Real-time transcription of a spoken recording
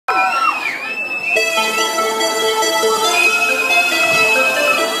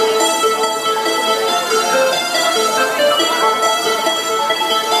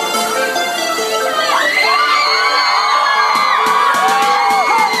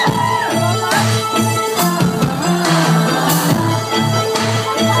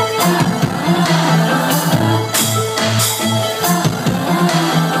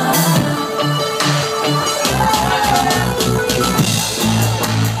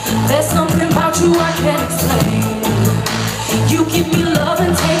There's something about you I can't explain. You give me love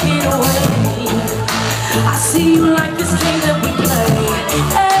and take it away. I see you like this game that we play.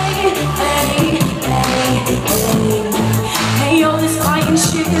 Hey, hey, hey, hey. Hey, yo, this fighting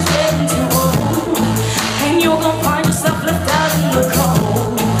shit is getting too old. And you're gonna find yourself left out in the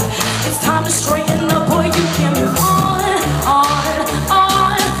cold. It's time to straighten up, boy, you can move on,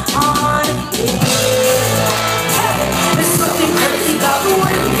 yeah. Hey, there's something crazy about the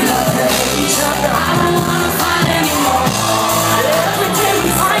way we love each other. I don't wanna fight anymore. Every day we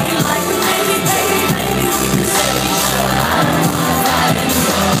fighting like a baby, baby, baby. We can save each other. I don't wanna fight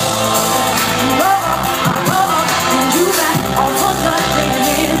anymore. And you back on for good,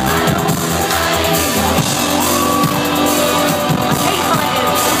 baby. I don't wanna fight anymore. I can't fight it.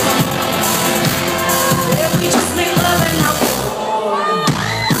 If we just make love and not war.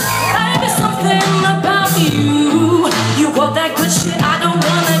 Baby, something about you. You got that good shit I don't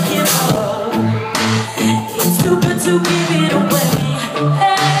wanna give up. It's too good to give it away.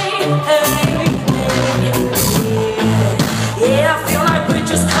 Hey, hey, hey. Yeah, I feel like we're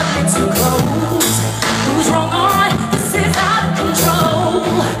just cutting too close. Who's wrong on? This is out of control.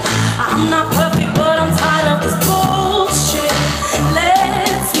 I'm not perfect, but I'm tired of this bullshit.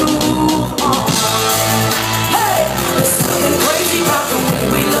 Let's move on. Hey, there's something crazy about the way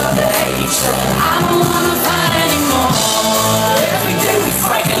we love to hate each other. I don't wanna fight anymore. Every day we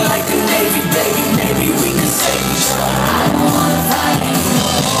fighting like the Navy, baby. Maybe we can save each other. I don't wanna fight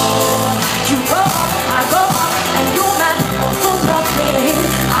anymore. You go up, I go up, and you're mad for nothing.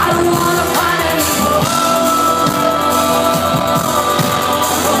 I don't wanna fight anymore.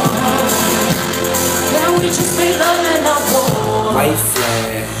 Can we just be loving our war? White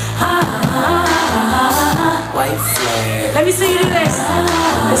flag, white flag, Let me see you do this.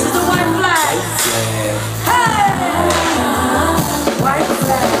 This is the white flag. flag. Hey! White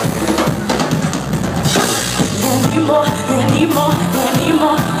flag. Anymore, anymore,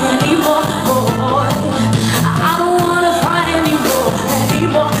 anymore, anymore.